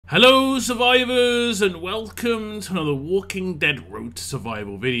Hello survivors and welcome to another Walking Dead Road to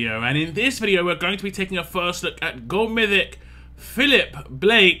Survival video, and in this video we're going to be taking a first look at Mythic Philip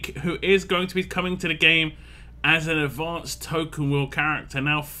Blake, who is going to be coming to the game as an advanced token wheel character.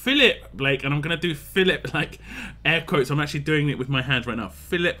 Now Philip Blake, and I'm going to do Philip like air quotes, I'm actually doing it with my hands right now.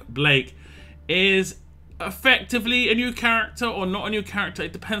 Philip Blake is effectively a new character or not a new character,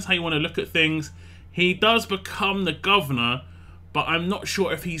 it depends how you want to look at things. He does become the governor, but I'm not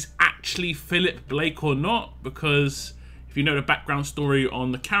sure if he's actually Philip Blake or not, because if you know the background story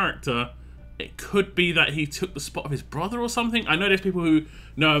on the character, it could be that he took the spot of his brother or something. I know there's people who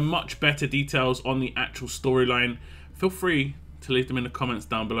know much better details on the actual storyline. Feel free to leave them in the comments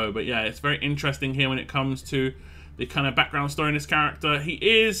down below. But yeah, it's very interesting here when it comes to the kind of background story in this character. He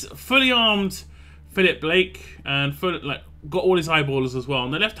is fully armed Philip Blake and got all his eyeballs as well. On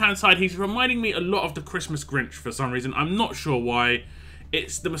the left hand side, he's reminding me a lot of the Christmas Grinch for some reason. I'm not sure why.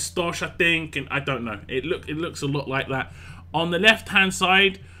 It's the moustache, I think, and I don't know. It looks a lot like that. On the left hand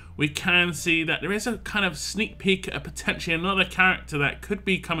side, we can see that there is a kind of sneak peek at potentially another character that could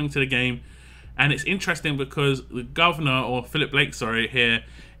be coming to the game. And it's interesting because the governor, or Philip Blake, sorry, here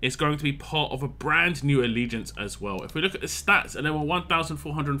is going to be part of a brand new allegiance as well. If we look at the stats, at level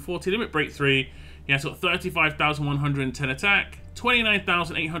 1,440, limit break 3, he has got 35,110 attack,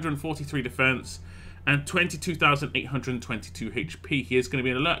 29,843 defense, and 22,822 HP. He is going to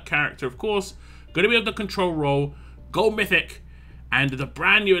be an alert character, of course, going to be able to control role, go mythic, and the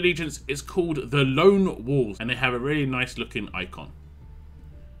brand new allegiance is called the Lone Wolves, and they have a really nice looking icon.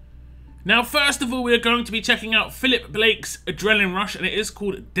 Now, first of all, we are going to be checking out Philip Blake's Adrenaline Rush, and it is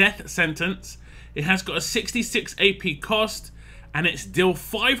called Death Sentence. It has got a 66 AP cost, and it's deal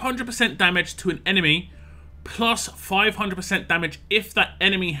 500% damage to an enemy, plus 500% damage if that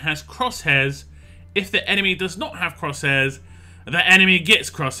enemy has crosshairs. If the enemy does not have crosshairs, the enemy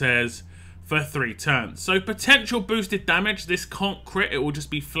gets crosshairs for 3 turns. So potential boosted damage. This can't crit, it will just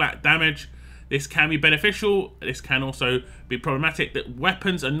be flat damage. This can be beneficial. This can also be problematic. That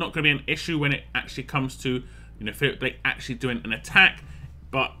weapons are not going to be an issue when it actually comes to, you know, Philip Blake actually doing an attack,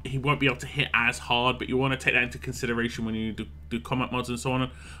 but he won't be able to hit as hard. But you want to take that into consideration when you do combat mods and so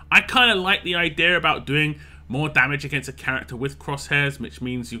on. I kind of like the idea about doing more damage against a character with crosshairs, which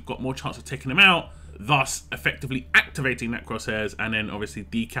means you've got more chance of taking them out, thus effectively activating that crosshairs and then obviously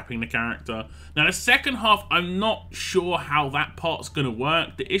decapping the character. Now the second half, I'm not sure how that part's going to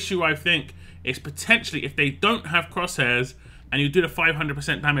work. The issue, I think, is potentially if they don't have crosshairs and you do the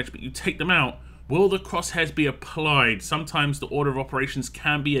 500% damage but you take them out, will the crosshairs be applied? Sometimes the order of operations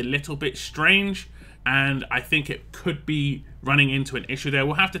can be a little bit strange, and I think it could be running into an issue there.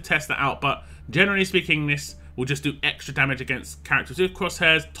 We'll have to test that out, but generally speaking, this will just do extra damage against characters with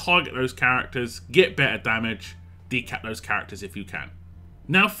crosshairs, target those characters, get better damage, decap those characters if you can.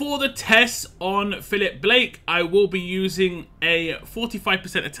 Now for the tests on Philip Blake, I will be using a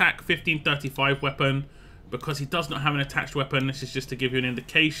 45% attack 1535 weapon because he does not have an attached weapon. This is just to give you an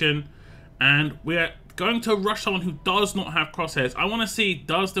indication. And we're going to rush someone who does not have crosshairs. I want to see,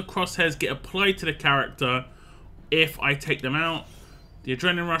 does the crosshairs get applied to the character if I take them out? The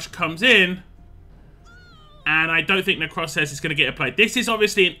Adrenaline Rush comes in, and I don't think the crosshairs is going to get applied. This is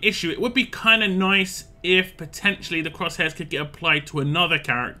obviously an issue. It would be kind of nice if potentially the crosshairs could get applied to another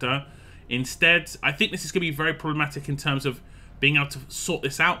character instead. I think this is going to be very problematic in terms of being able to sort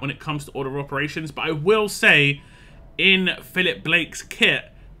this out when it comes to order of operations. But I will say, in Philip Blake's kit,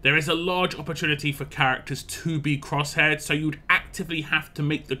 there is a large opportunity for characters to be crosshaired, so you'd actively have to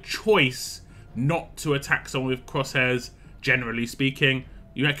make the choice not to attack someone with crosshairs, generally speaking.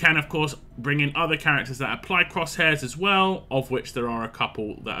 You can, of course, bring in other characters that apply crosshairs as well, of which there are a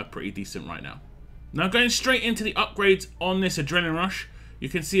couple that are pretty decent right now. Now, going straight into the upgrades on this Adrenaline Rush, you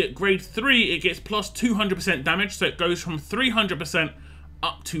can see at grade 3, it gets plus 200% damage, so it goes from 300%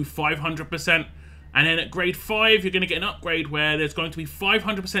 up to 500%. And then at grade 5, you're going to get an upgrade where there's going to be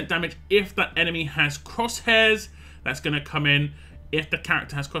 500% damage if that enemy has crosshairs. That's going to come in. If the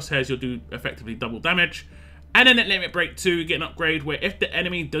character has crosshairs, you'll do effectively double damage. And then at limit break 2, you get an upgrade where if the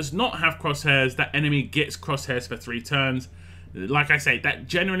enemy does not have crosshairs, that enemy gets crosshairs for 3 turns. Like I say, that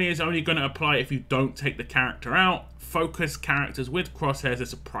generally is only going to apply if you don't take the character out. Focus characters with crosshairs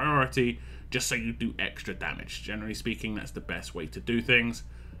as a priority, just so you do extra damage. Generally speaking, that's the best way to do things.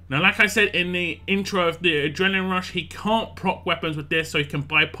 Now, like I said in the intro of the Adrenaline Rush, he can't proc weapons with this, so he can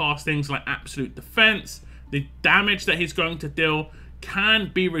bypass things like absolute defense. The damage that he's going to deal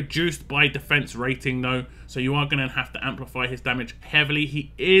can be reduced by defense rating though, so you are going to have to amplify his damage heavily.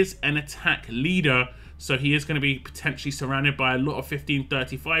 He is an attack leader, So he is going to be potentially surrounded by a lot of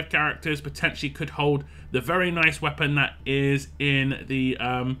 1535 characters, potentially could hold the very nice weapon that is in the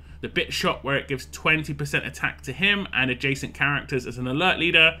bit shop, where it gives 20% attack to him and adjacent characters as an alert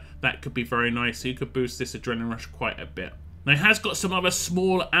leader. That could be very nice, so you could boost this adrenaline rush quite a bit. Now he has got some other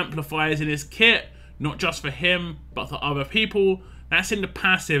small amplifiers in his kit, not just for him, but for other people. That's in the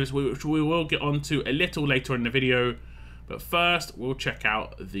passives, which we will get onto a little later in the video. But first, we'll check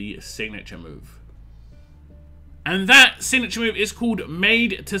out the signature move. And that signature move is called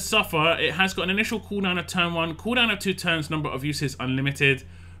Made to Suffer. It has got an initial cooldown of turn 1, cooldown of 2 turns, number of uses unlimited.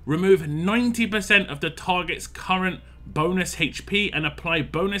 Remove 90% of the target's current bonus HP and apply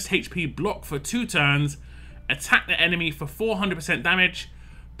bonus HP block for 2 turns. Attack the enemy for 400% damage,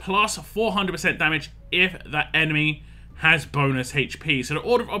 plus 400% damage if that enemy has bonus HP. So the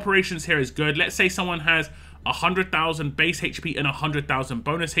order of operations here is good. Let's say someone has 100,000 base HP and 100,000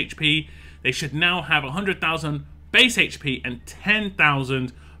 bonus HP. They should now have 100,000 base HP and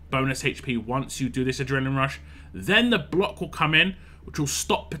 10,000 bonus HP once you do this adrenaline rush. Then the block will come in, which will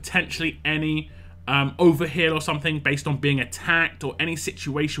stop potentially any overheal or something based on being attacked, or any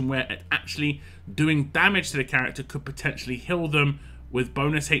situation where it actually doing damage to the character could potentially heal them with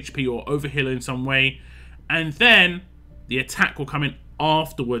bonus HP or overheal in some way. And then the attack will come in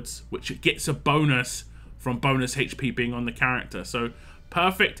afterwards, which gets a bonus from bonus HP being on the character. So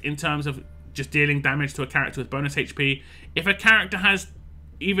perfect in terms of just dealing damage to a character with bonus HP. If a character has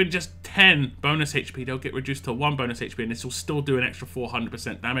even just 10 bonus HP, they'll get reduced to 1 bonus HP, and this will still do an extra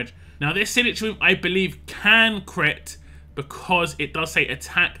 400% damage. Now this signature move, I believe, can crit, because it does say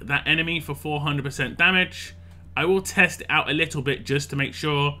attack that enemy for 400% damage. I will test it out a little bit just to make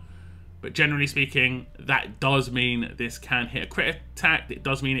sure, but generally speaking, that does mean this can hit a crit attack. It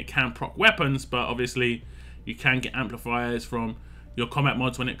does mean it can proc weapons, but obviously you can get amplifiers from your combat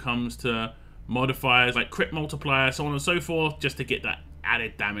mods when it comes to modifiers like crit multiplier, so on and so forth, just to get that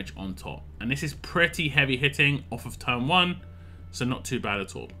added damage on top. And this is pretty heavy hitting off of turn 1, so not too bad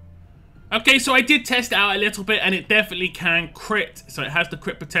at all. Okay, so I did test it out a little bit, and it definitely can crit. So it has the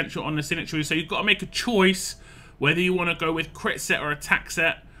crit potential on the signature. So you've got to make a choice whether you want to go with crit set or attack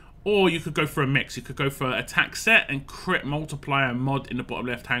set, or you could go for a mix. You could go for attack set and crit multiplier mod in the bottom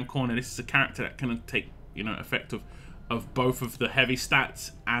left hand corner. This is a character that can take, you know, effect of both of the heavy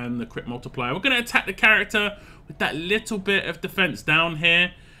stats and the crit multiplier. We're going to attack the character with that little bit of defense down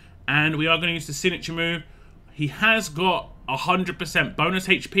here, and we are going to use the signature move. He has got 100% bonus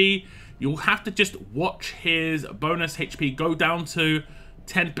HP. You'll have to just watch his bonus HP go down to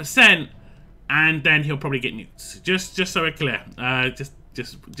 10%, and then he'll probably get nuked. Just so we're clear,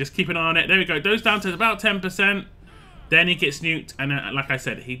 just keep an eye on it. There we go. It goes down to about 10%. Then he gets nuked, and like I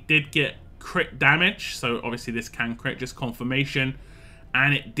said, he did get crit damage, so obviously this can crit, just confirmation.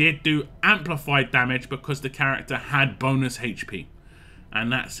 And it did do amplified damage because the character had bonus HP.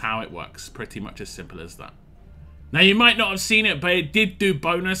 And that's how it works. Pretty much as simple as that. Now you might not have seen it, but it did do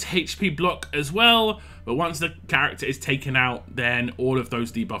bonus HP block as well. But once the character is taken out, then all of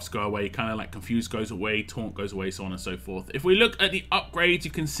those debuffs go away. Kind of like Confuse goes away, Taunt goes away, so on and so forth. If we look at the upgrades,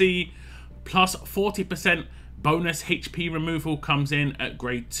 you can see plus 40% bonus HP removal comes in at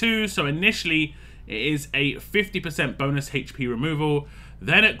grade 2. So initially it is a 50% bonus HP removal.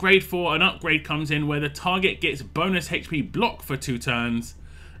 Then at grade 4, an upgrade comes in where the target gets bonus HP block for 2 turns.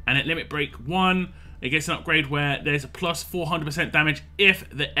 And at limit break 1, it gets an upgrade where there's a plus 400% damage if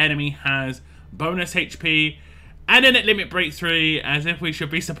the enemy has bonus HP. And then at limit break 3, as if we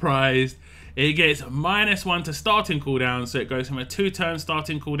should be surprised, it gets -1 to starting cooldown. So it goes from a 2-turn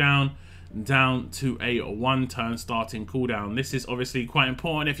starting cooldown down to a 1-turn starting cooldown. This is obviously quite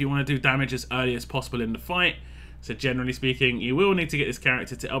important if you want to do damage as early as possible in the fight. So generally speaking, you will need to get this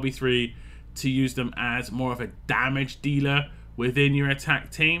character to LB3 to use them as more of a damage dealer within your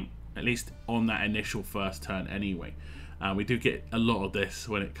attack team, at least on that initial first turn anyway. We do get a lot of this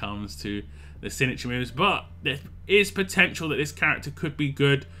when it comes to the signature moves, but there is potential that this character could be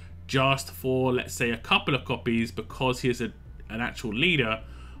good just for, let's say, a couple of copies because he is an actual leader.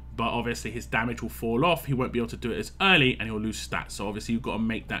 But obviously his damage will fall off, he won't be able to do it as early, and he'll lose stats. So obviously you've got to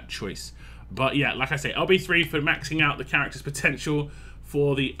make that choice. But yeah, like I say, LB3 for maxing out the character's potential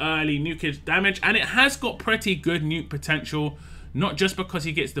for the early nuke damage. And it has got pretty good nuke potential, not just because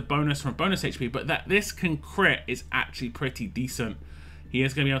he gets the bonus from bonus HP, but that this can crit is actually pretty decent. He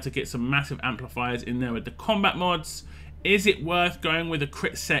is going to be able to get some massive amplifiers in there with the combat mods. Is it worth going with a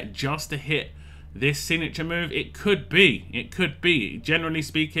crit set just to hit this signature move? It could be. It could be. Generally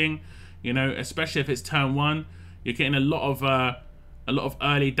speaking, you know, especially if it's turn 1, you're getting a lot of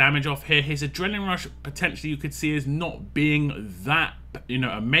early damage off here. His adrenaline rush potentially you could see as not being that you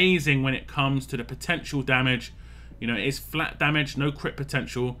know, amazing when it comes to the potential damage. You know, it's flat damage, no crit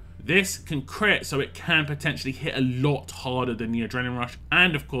potential. This can crit, so it can potentially hit a lot harder than the Adrenaline Rush.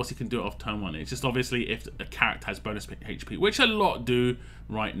 And of course, you can do it off turn 1. It's just obviously if a character has bonus HP, which a lot do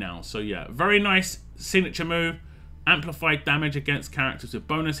right now. So yeah, very nice signature move. Amplified damage against characters with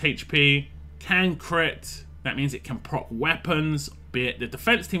bonus HP. Can crit. That means it can proc weapons, be it the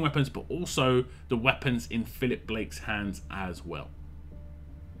defense team weapons, but also the weapons in Philip Blake's hands as well.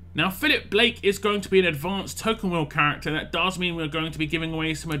 Now, Philip Blake is going to be an advanced token wheel character. That does mean we're going to be giving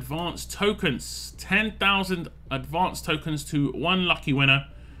away some advanced tokens. 10,000 advanced tokens to one lucky winner.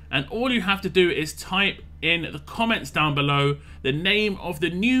 And all you have to do is type in the comments down below the name of the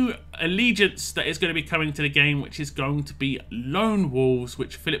new allegiance that is going to be coming to the game, which is going to be Lone Wolves,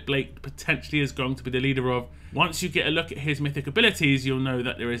 which Philip Blake potentially is going to be the leader of. Once you get a look at his mythic abilities, you'll know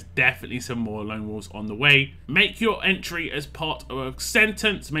that there is definitely some more Lone Wolves on the way. Make your entry as part of a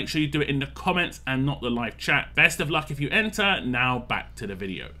sentence. Make sure you do it in the comments and not the live chat. Best of luck if you enter. Now back to the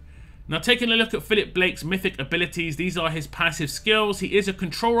video. Now, taking a look at Philip Blake's mythic abilities, these are his passive skills. He is a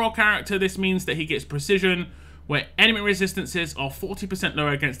control role character. This means that he gets precision, where enemy resistances are 40% lower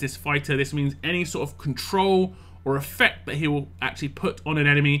against this fighter. This means any sort of control or effect that he will actually put on an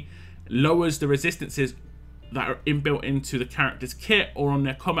enemy lowers the resistances that are inbuilt into the character's kit or on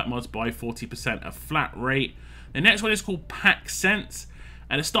their combat mods by 40%, a flat rate. The next one is called Pack Sense.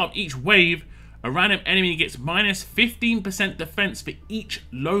 At the start of each wave, a random enemy gets minus 15% defense for each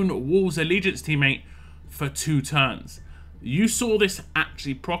Lone Wolves Allegiance teammate for 2 turns. You saw this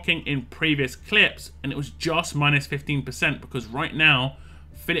actually proccing in previous clips, and it was just minus 15% because right now,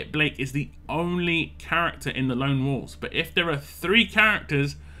 Philip Blake is the only character in the Lone Wolves. But if there are 3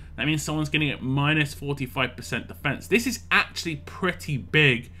 characters, that means someone's getting at minus 45% defense. This is actually pretty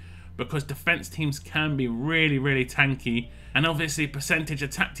big because defense teams can be really, really tanky. And obviously percentage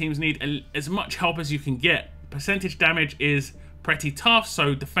attack teams need as much help as you can get. Percentage damage is pretty tough,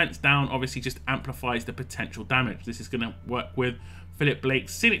 so defense down obviously just amplifies the potential damage. This is going to work with Philip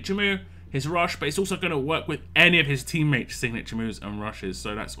Blake's signature move, his rush, but it's also going to work with any of his teammates' signature moves and rushes,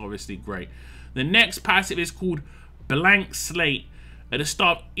 so that's obviously great. The next passive is called Blank Slate. At the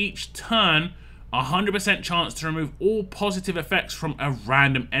start of each turn, 100% chance to remove all positive effects from a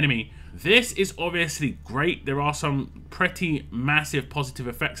random enemy. This is obviously great. There are some pretty massive positive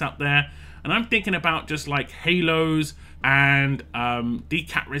effects out there, and I'm thinking about just like halos and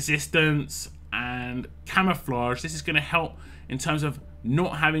decap resistance and camouflage. This is going to help in terms of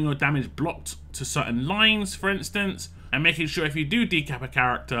not having your damage blocked to certain lines, for instance, and making sure if you do decap a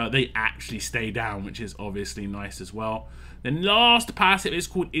character, they actually stay down, which is obviously nice as well. The last passive is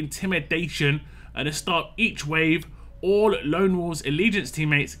called Intimidation. At the start of each wave, all Lone Wolves Allegiance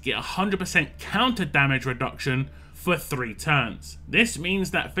teammates get 100% counter damage reduction for 3 turns. This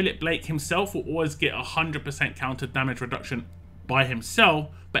means that Philip Blake himself will always get 100% counter damage reduction by himself,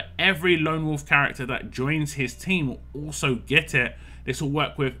 but every Lone Wolf character that joins his team will also get it. This will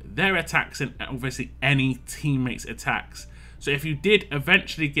work with their attacks and obviously any teammates' attacks. So if you did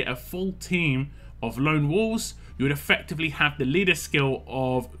eventually get a full team of Lone Wolves, you would effectively have the leader skill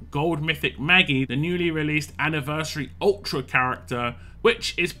of Gold Mythic Maggie, the newly released Anniversary Ultra character,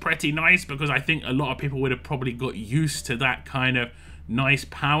 which is pretty nice because I think a lot of people would have probably got used to that kind of nice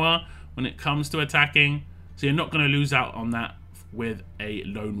power when it comes to attacking. So you're not going to lose out on that with a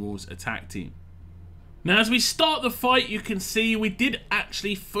Lone Wolves attack team. Now, as we start the fight, you can see we did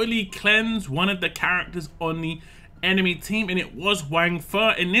actually fully cleanse one of the characters on the enemy team, and it was Wang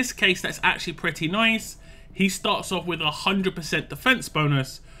Fe. In this case, that's actually pretty nice. He starts off with 100% defense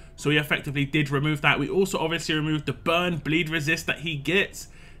bonus, so he effectively did remove that. We also obviously removed the burn bleed resist that he gets.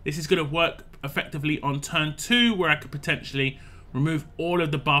 This is going to work effectively on turn 2, where I could potentially remove all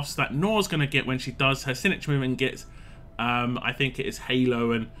of the buffs that Nora's going to get when she does her signature move and gets, I think it is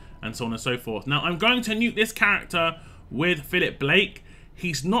Halo and so on and so forth. Now, I'm going to nuke this character with Philip Blake.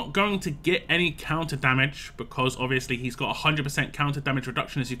 He's not going to get any counter damage because obviously he's got 100% counter damage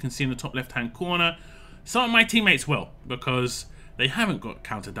reduction, as you can see in the top left-hand corner. Some of my teammates will, because they haven't got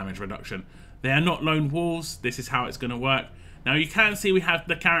counter damage reduction. They are not Lone Wolves. This is how it's going to work. Now, you can see we have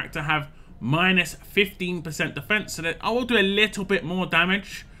the character have minus 15% defense, so that I will do a little bit more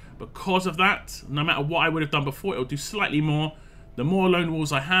damage because of that. No matter what I would have done before, it will do slightly more. The more Lone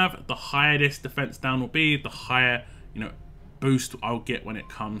Wolves I have, the higher this defense down will be, the higher, boost I'll get when it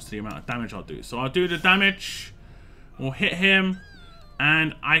comes to the amount of damage I'll do. So I'll do the damage, we'll hit him,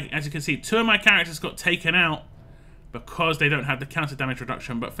 and as you can see, 2 of my characters got taken out because they don't have the counter damage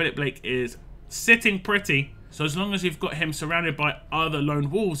reduction, but Philip Blake is sitting pretty. So as long as you've got him surrounded by other Lone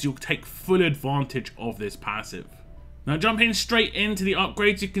Wolves, you'll take full advantage of this passive. Now jumping straight into the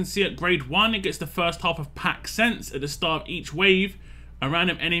upgrades, you can see at grade 1 it gets the first half of Pack Sense at the start of each wave. A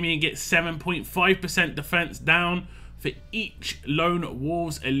random enemy gets 7.5% defense down for each Lone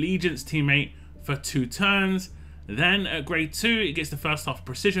Wolves Allegiance teammate for 2 turns. Then at grade 2 it gets the first half of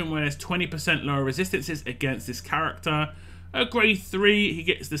Precision, where there's 20% lower resistances against this character. At grade 3 he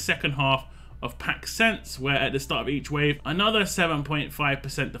gets the second half of Pack Sense, where at the start of each wave another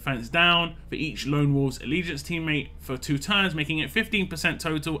 7.5% defense down for each Lone Wolves Allegiance teammate for 2 turns, making it 15%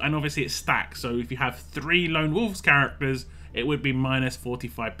 total, and obviously it stacks, so if you have 3 Lone Wolves characters it would be minus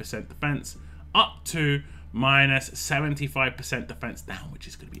 45% defense up to minus 75% defense down, which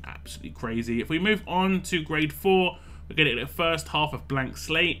is going to be absolutely crazy. If we move on to grade 4, we're getting the first half of Blank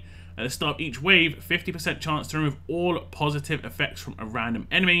Slate. At the start of each wave, 50% chance to remove all positive effects from a random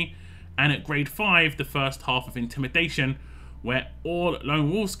enemy. And at grade 5, the first half of Intimidation, where all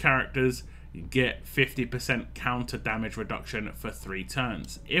Lone Wolves characters get 50% counter damage reduction for 3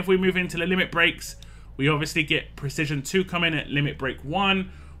 turns. If we move into the limit breaks, we obviously get Precision 2 come in at limit break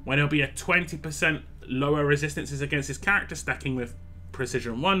 1, where there'll be a 20% lower resistances against this character, stacking with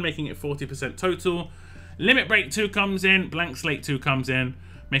Precision 1, making it 40% total. Limit break 2 comes in, Blank Slate 2 comes in,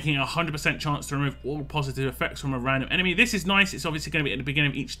 making a 100% chance to remove all positive effects from a random enemy. This is nice. It's obviously going to be at the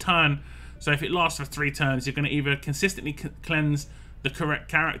beginning of each turn, so if it lasts for 3 turns, you're going to either consistently cleanse the correct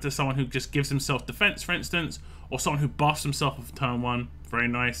character, someone who just gives himself defense, for instance, or someone who buffs himself off turn 1. Very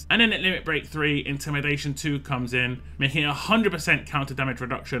nice. And then at limit break 3, Intimidation 2 comes in, making a 100% counter damage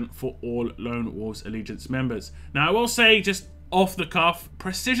reduction for all Lone Wolves Allegiance members. Now, I will say, just off the cuff,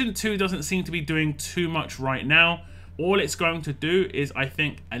 Precision 2 doesn't seem to be doing too much right now. All it's going to do is, I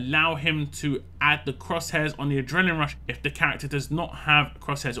think, allow him to add the crosshairs on the Adrenaline Rush if the character does not have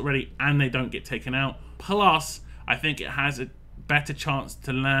crosshairs already and they don't get taken out. Plus, I think it has a better chance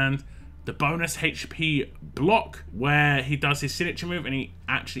to land the bonus HP block, where he does his signature move and he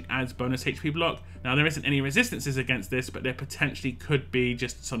actually adds bonus HP block. Now, there isn't any resistances against this, but there potentially could be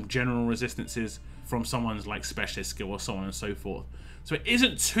just some general resistances from someone's like specialist skill or so on and so forth. So it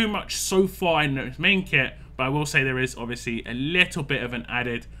isn't too much so far in his main kit, but I will say there is obviously a little bit of an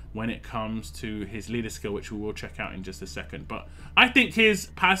added when it comes to his leader skill, which we will check out in just a second. But I think his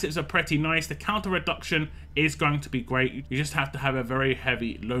passives are pretty nice. The counter reduction is going to be great. You just have to have a very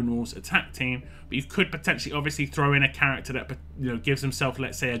heavy Lone Wolves attack team, but you could potentially obviously throw in a character that, you know, gives himself,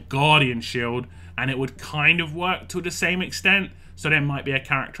 let's say, a Guardian Shield, and it would kind of work to the same extent. So there might be a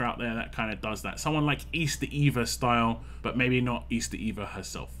character out there that kind of does that. Someone like Easter Eva style, but maybe not Easter Eva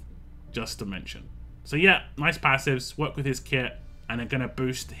herself, just to mention. So yeah, nice passives, work with his kit, and are going to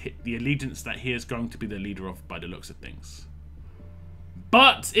boost the allegiance that he is going to be the leader of by the looks of things.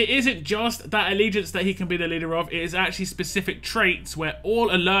 But it isn't just that allegiance that he can be the leader of, it is actually specific traits where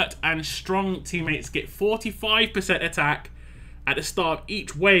all alert and strong teammates get 45% attack at the start of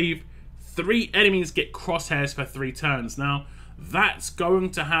each wave. 3 enemies get crosshairs for 3 turns. Now, that's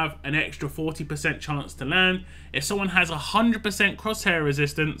going to have an extra 40% chance to land. If someone has 100% crosshair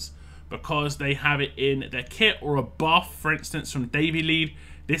resistance because they have it in their kit or a buff, for instance, from Davy Lead,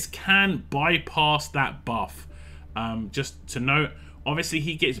 this can bypass that buff. Just to note, obviously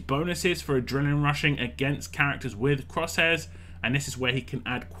he gets bonuses for adrenaline rushing against characters with crosshairs, and this is where he can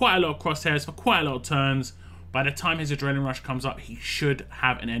add quite a lot of crosshairs for quite a lot of turns. By the time his adrenaline rush comes up, he should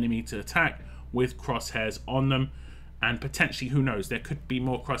have an enemy to attack with crosshairs on them. And potentially, who knows, there could be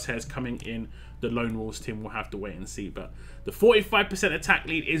more crosshairs coming in the Lone Wolves team. We'll have to wait and see. But the 45% attack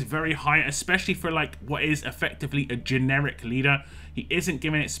lead is very high, especially for like what is effectively a generic leader. He isn't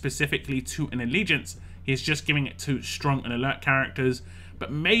giving it specifically to an allegiance. He's just giving it to strong and alert characters.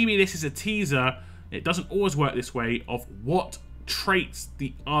 But maybe this is a teaser. It doesn't always work this way, of what traits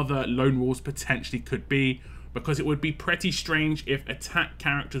the other Lone Wolves potentially could be. Because it would be pretty strange if attack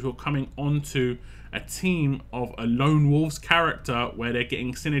characters were coming onto a team of a Lone Wolves character where they're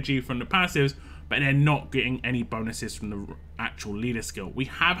getting synergy from the passives, but they're not getting any bonuses from the actual leader skill. We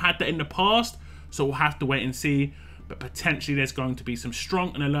have had that in the past, so we'll have to wait and see. But potentially there's going to be some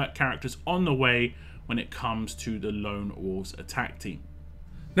strong and alert characters on the way when it comes to the Lone Wolves attack team.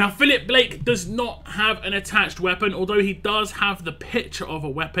 Now, Philip Blake does not have an attached weapon, although he does have the picture of a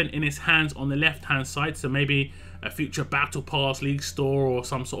weapon in his hands on the left-hand side, so maybe a future Battle Pass, League Store, or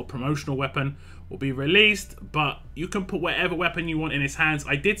some sort of promotional weapon will be released, but you can put whatever weapon you want in his hands.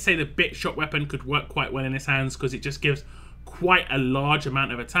 I did say the Bit Shot weapon could work quite well in his hands because it just gives quite a large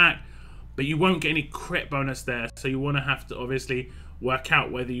amount of attack, but you won't get any crit bonus there, so you want to have to obviously work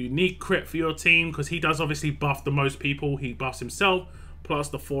out whether you need crit for your team, because he does obviously buff the most people. He buffs himself, plus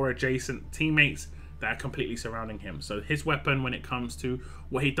the 4 adjacent teammates that are completely surrounding him. So his weapon, when it comes to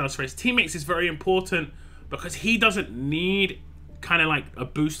what he does for his teammates, is very important, because he doesn't need kind of like a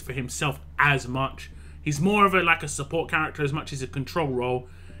boost for himself as much. He's more of a support character as much as a control role.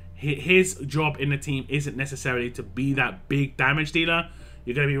 His job in the team isn't necessarily to be that big damage dealer.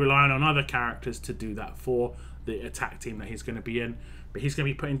 You're going to be relying on other characters to do that for the attack team that he's going to be in. But he's going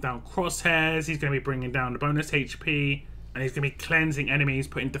to be putting down crosshairs, he's going to be bringing down the bonus HP, and he's going to be cleansing enemies,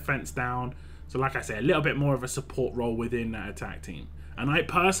 putting defense down. So like I said, a little bit more of a support role within that attack team. And I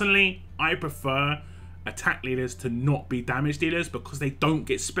prefer attack leaders to not be damage dealers because they don't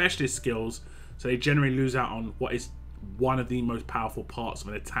get specialist skills, so they generally lose out on what is one of the most powerful parts of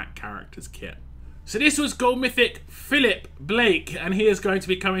an attack character's kit. So this was Gold Mythic Philip Blake, and he is going to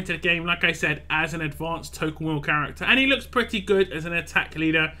be coming to the game, like I said, as an advanced token wheel character, and he looks pretty good as an attack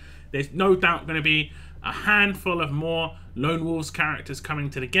leader. There's no doubt going to be a handful of more Lone Wolves characters coming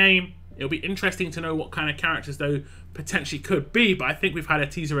to the game. It'll be interesting to know what kind of characters though potentially could be, but I think we've had a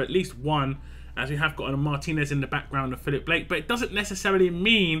teaser at least one, as we have got a Martinez in the background of Philip Blake, but it doesn't necessarily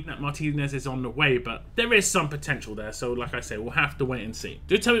mean that Martinez is on the way, but there is some potential there, so like I say, we'll have to wait and see.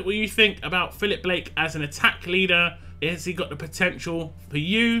 Do tell me what you think about Philip Blake as an attack leader. Has he got the potential for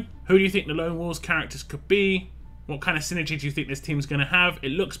you? Who do you think the Lone Wolves characters could be? What kind of synergy do you think this team's going to have?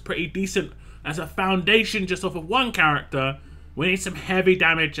 It looks pretty decent as a foundation just off of one character. We need some heavy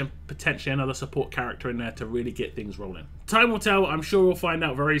damage and potentially another support character in there to really get things rolling. Time will tell. I'm sure we'll find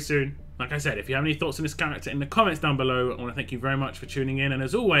out very soon. Like I said, if you have any thoughts on this character in the comments down below, I want to thank you very much for tuning in. And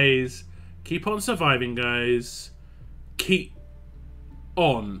as always, keep on surviving, guys. Keep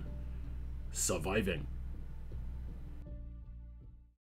on surviving.